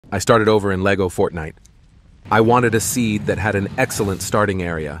I started over in Lego Fortnite. I wanted a seed that had an excellent starting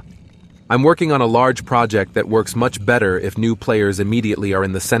area. I'm working on a large project that works much better if new players immediately are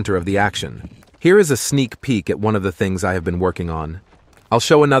in the center of the action. Here is a sneak peek at one of the things I have been working on. I'll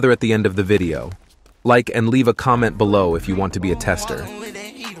show another at the end of the video. Like and leave a comment below if you want to be a tester.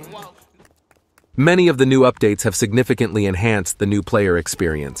 Many of the new updates have significantly enhanced the new player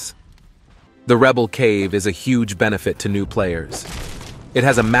experience. The Rebel Cave is a huge benefit to new players. It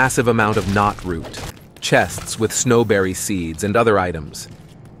has a massive amount of knot root, chests with snowberry seeds, and other items.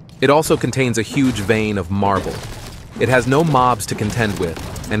 It also contains a huge vein of marble. It has no mobs to contend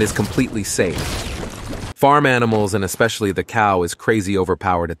with and is completely safe. Farm animals, and especially the cow, is crazy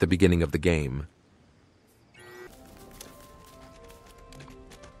overpowered at the beginning of the game.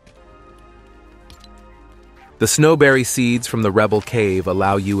 The snowberry seeds from the Rebel Cave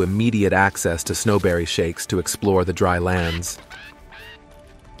allow you immediate access to snowberry shakes to explore the dry lands.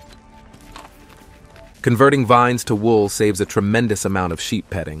 Converting vines to wool saves a tremendous amount of sheep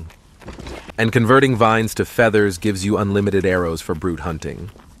petting. And converting vines to feathers gives you unlimited arrows for brute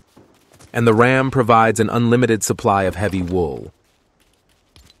hunting. And the ram provides an unlimited supply of heavy wool.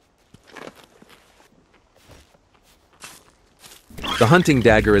 The hunting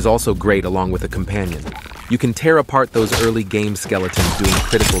dagger is also great along with a companion. You can tear apart those early game skeletons doing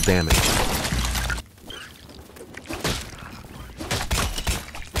critical damage.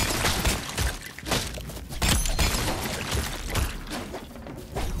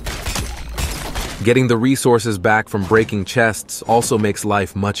 Getting the resources back from breaking chests also makes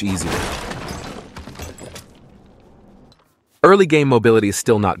life much easier. Early game mobility is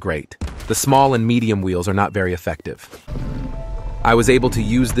still not great. The small and medium wheels are not very effective. I was able to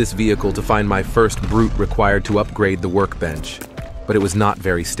use this vehicle to find my first brute required to upgrade the workbench, but it was not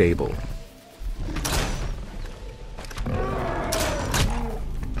very stable.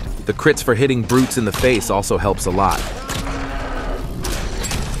 The crits for hitting brutes in the face also helps a lot.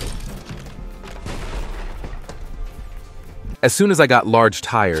 As soon as I got large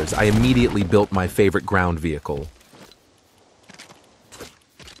tires, I immediately built my favorite ground vehicle.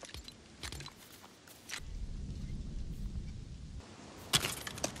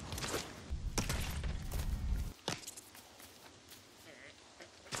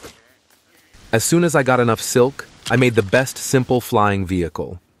 As soon as I got enough silk, I made the best simple flying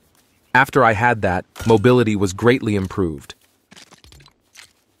vehicle. After I had that, mobility was greatly improved.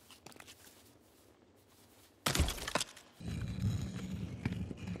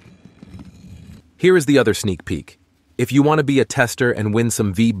 Here is the other sneak peek. If you want to be a tester and win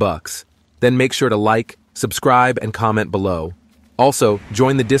some V-Bucks, then make sure to like, subscribe, and comment below. Also,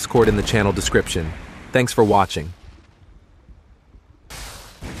 join the Discord in the channel description. Thanks for watching.